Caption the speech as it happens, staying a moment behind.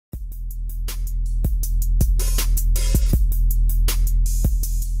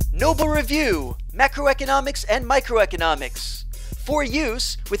Noble Review, Macroeconomics and Microeconomics, for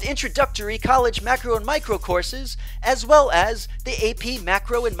use with introductory college macro and micro courses, as well as the AP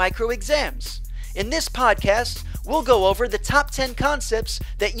macro and micro exams. In this podcast, we'll go over the top 10 concepts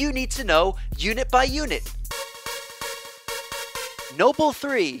that you need to know unit by unit. Noble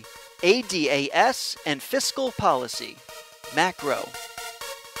 3, ADIAS and Fiscal Policy, Macro.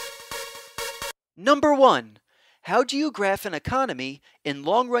 Number 1. How do you graph an economy in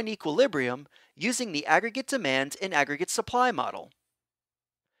long-run equilibrium using the aggregate demand and aggregate supply model?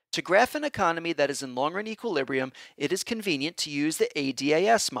 To graph an economy that is in long-run equilibrium, it is convenient to use the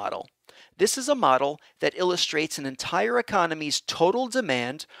ADIAS model. This is a model that illustrates an entire economy's total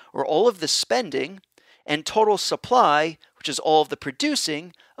demand, or all of the spending, and total supply, which is all of the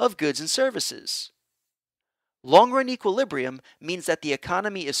producing, of goods and services. Long-run equilibrium means that the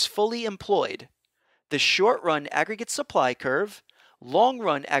economy is fully employed. The short-run aggregate supply curve,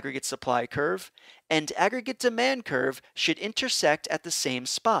 long-run aggregate supply curve, and aggregate demand curve should intersect at the same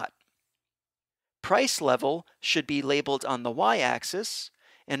spot. Price level should be labeled on the y-axis,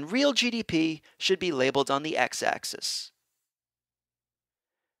 and real GDP should be labeled on the x-axis.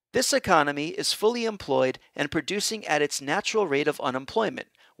 This economy is fully employed and producing at its natural rate of unemployment,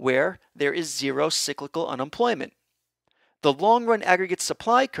 where there is zero cyclical unemployment. The long-run aggregate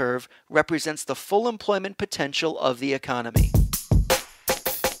supply curve represents the full employment potential of the economy.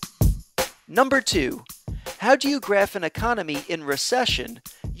 Number 2. How do you graph an economy in recession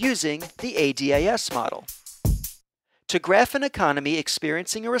using the ADIAS model? To graph an economy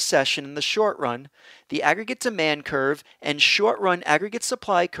experiencing a recession in the short run, the aggregate demand curve and short-run aggregate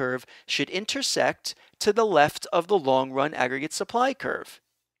supply curve should intersect to the left of the long-run aggregate supply curve.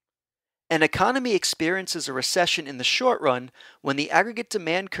 An economy experiences a recession in the short run when the aggregate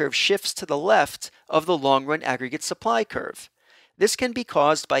demand curve shifts to the left of the long-run aggregate supply curve. This can be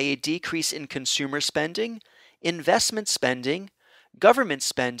caused by a decrease in consumer spending, investment spending, government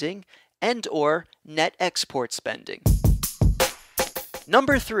spending, and/or net export spending.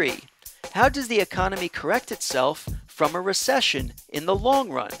 Number 3. How does the economy correct itself from a recession in the long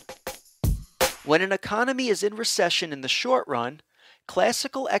run? When an economy is in recession in the short run,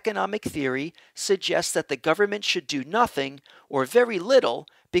 classical economic theory suggests that the government should do nothing or very little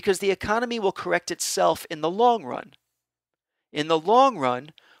because the economy will correct itself in the long run. In the long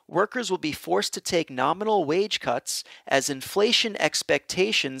run, workers will be forced to take nominal wage cuts as inflation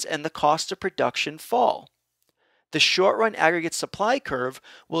expectations and the cost of production fall. The short-run aggregate supply curve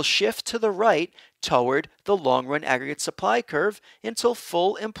will shift to the right toward the long-run aggregate supply curve until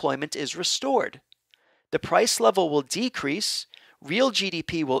full employment is restored. The price level will decrease, real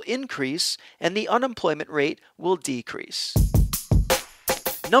GDP will increase, and the unemployment rate will decrease.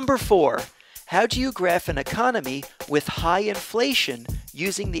 Number 4. How do you graph an economy with high inflation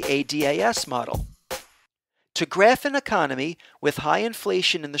using the ADIAS model? To graph an economy with high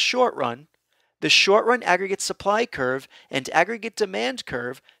inflation in the short run, the short-run aggregate supply curve and aggregate demand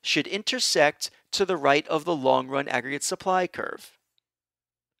curve should intersect to the right of the long-run aggregate supply curve.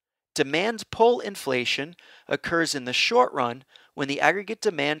 Demand pull inflation occurs in the short run when the aggregate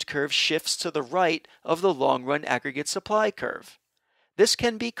demand curve shifts to the right of the long-run aggregate supply curve. This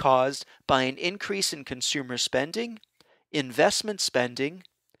can be caused by an increase in consumer spending, investment spending,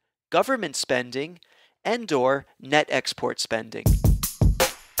 government spending, and/or net export spending.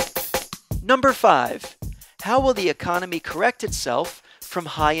 Number 5. How will the economy correct itself from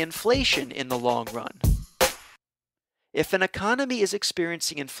high inflation in the long run? If an economy is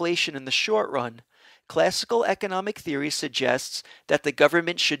experiencing inflation in the short run, classical economic theory suggests that the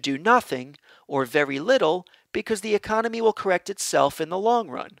government should do nothing or very little because the economy will correct itself in the long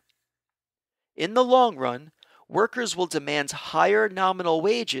run. In the long run, workers will demand higher nominal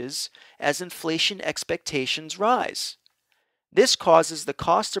wages as inflation expectations rise. This causes the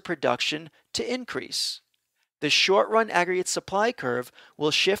cost of production to increase. The short-run aggregate supply curve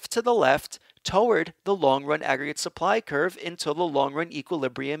will shift to the left toward the long-run aggregate supply curve until the long-run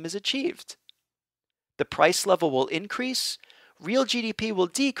equilibrium is achieved. The price level will increase, real GDP will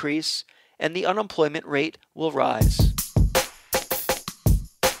decrease, and the unemployment rate will rise.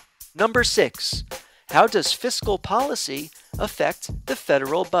 Number 6. How does fiscal policy affect the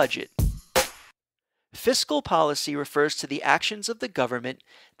federal budget? Fiscal policy refers to the actions of the government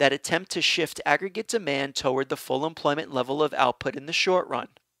that attempt to shift aggregate demand toward the full employment level of output in the short run.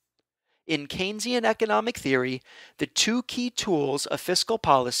 In Keynesian economic theory, the two key tools of fiscal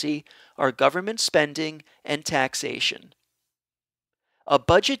policy are government spending and taxation. A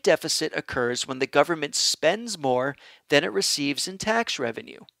budget deficit occurs when the government spends more than it receives in tax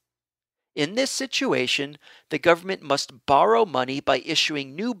revenue. In this situation, the government must borrow money by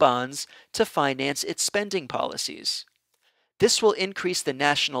issuing new bonds to finance its spending policies. This will increase the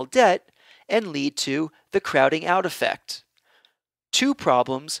national debt and lead to the crowding out effect, two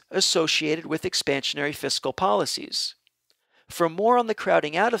problems associated with expansionary fiscal policies. For more on the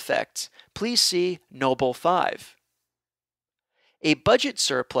crowding out effect, please see Noble 5. A budget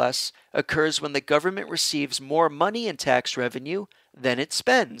surplus occurs when the government receives more money in tax revenue than it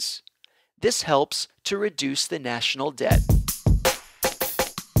spends. This helps to reduce the national debt.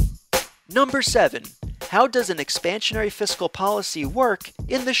 Number 7. How does an expansionary fiscal policy work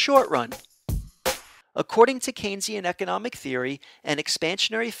in the short run? According to Keynesian economic theory, an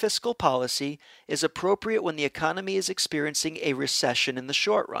expansionary fiscal policy is appropriate when the economy is experiencing a recession in the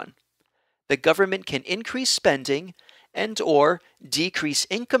short run. The government can increase spending and/or decrease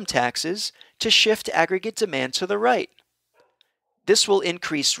income taxes to shift aggregate demand to the right. This will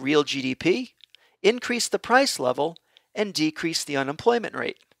increase real GDP, increase the price level, and decrease the unemployment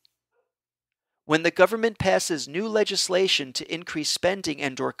rate. When the government passes new legislation to increase spending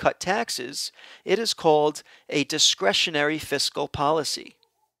and/or cut taxes, it is called a discretionary fiscal policy.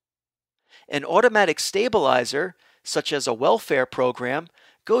 An automatic stabilizer, such as a welfare program,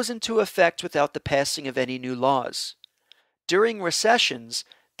 goes into effect without the passing of any new laws. During recessions,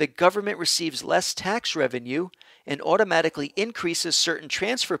 the government receives less tax revenue and automatically increases certain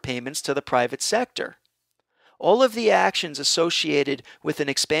transfer payments to the private sector. All of the actions associated with an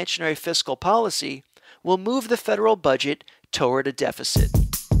expansionary fiscal policy will move the federal budget toward a deficit.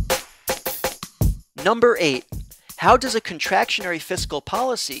 Number 8. How does a contractionary fiscal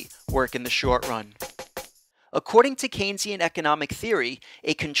policy work in the short run? According to Keynesian economic theory,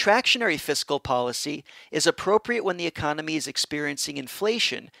 a contractionary fiscal policy is appropriate when the economy is experiencing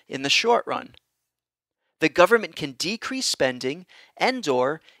inflation in the short run. The government can decrease spending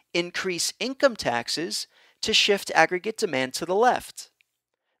and/or increase income taxes to shift aggregate demand to the left.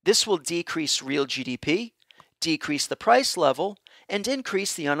 This will decrease real GDP, decrease the price level, and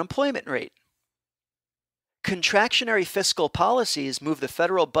increase the unemployment rate. Contractionary fiscal policies move the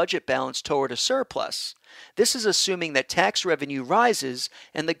federal budget balance toward a surplus. This is assuming that tax revenue rises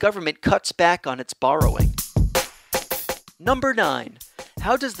and the government cuts back on its borrowing. Number 9.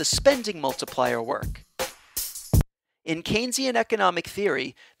 How does the spending multiplier work? In Keynesian economic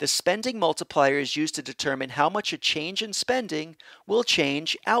theory, the spending multiplier is used to determine how much a change in spending will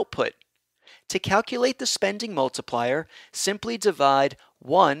change output. To calculate the spending multiplier, simply divide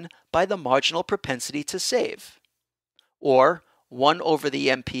 1 by the marginal propensity to save, or 1 over the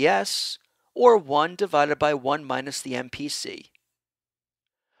MPS, or 1 divided by 1 minus the MPC.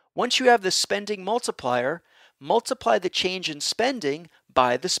 Once you have the spending multiplier, multiply the change in spending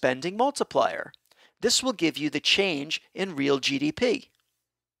by the spending multiplier. This will give you the change in real GDP.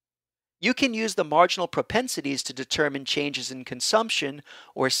 You can use the marginal propensities to determine changes in consumption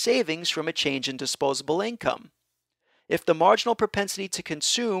or savings from a change in disposable income. If the marginal propensity to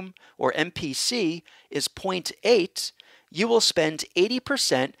consume, or MPC, is 0.8, you will spend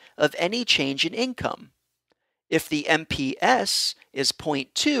 80% of any change in income. If the MPS is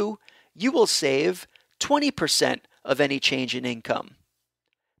 0.2, you will save 20% of any change in income.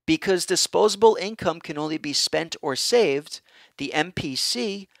 Because disposable income can only be spent or saved, the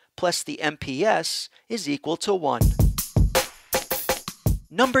MPC plus the MPS is equal to 1.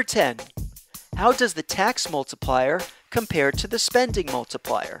 Number 10. How does the tax multiplier compare to the spending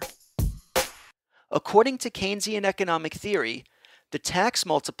multiplier? According to Keynesian economic theory, the tax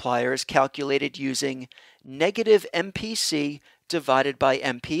multiplier is calculated using negative MPC divided by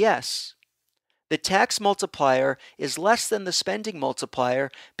MPS. The tax multiplier is less than the spending multiplier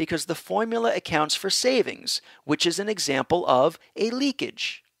because the formula accounts for savings, which is an example of a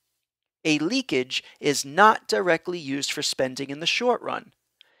leakage. A leakage is not directly used for spending in the short run.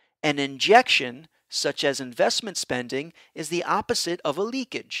 An injection, such as investment spending, is the opposite of a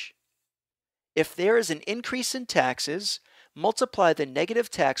leakage. If there is an increase in taxes, multiply the negative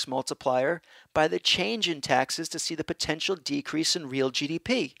tax multiplier by the change in taxes to see the potential decrease in real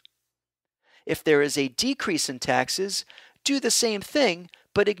GDP. If there is a decrease in taxes, do the same thing,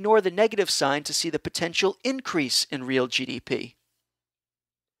 but ignore the negative sign to see the potential increase in real GDP.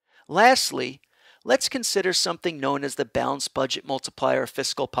 Lastly, let's consider something known as the balanced budget multiplier of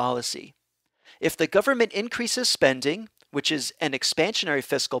fiscal policy. If the government increases spending, which is an expansionary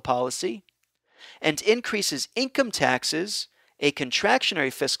fiscal policy, and increases income taxes, a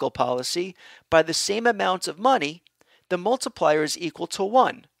contractionary fiscal policy, by the same amount of money, the multiplier is equal to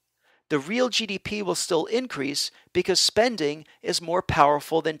 1. The real GDP will still increase because spending is more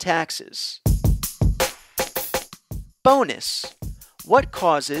powerful than taxes. Bonus: what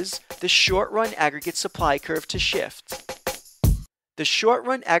causes the short-run aggregate supply curve to shift. The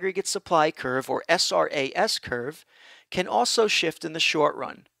short-run aggregate supply curve, or SRAS curve, can also shift in the short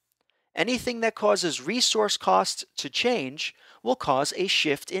run. Anything that causes resource costs to change will cause a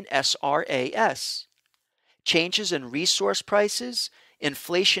shift in SRAS. Changes in resource prices,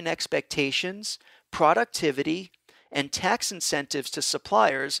 inflation expectations, productivity, and tax incentives to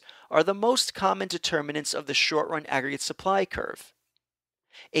suppliers are the most common determinants of the short-run aggregate supply curve.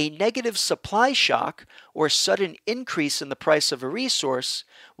 A negative supply shock, or sudden increase in the price of a resource,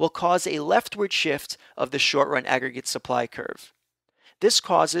 will cause a leftward shift of the short-run aggregate supply curve. This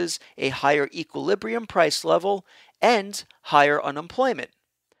causes a higher equilibrium price level and higher unemployment.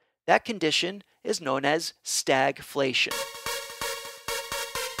 That condition is known as stagflation.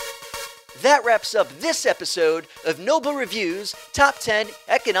 That wraps up this episode of Noble Review's Top 10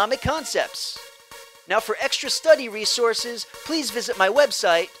 Economic Concepts. Now, for extra study resources, please visit my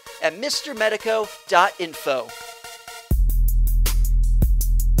website at mrmedico.info.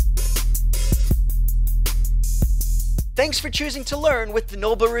 Thanks for choosing to learn with the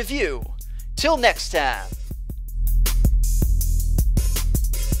Noble Review. Till next time.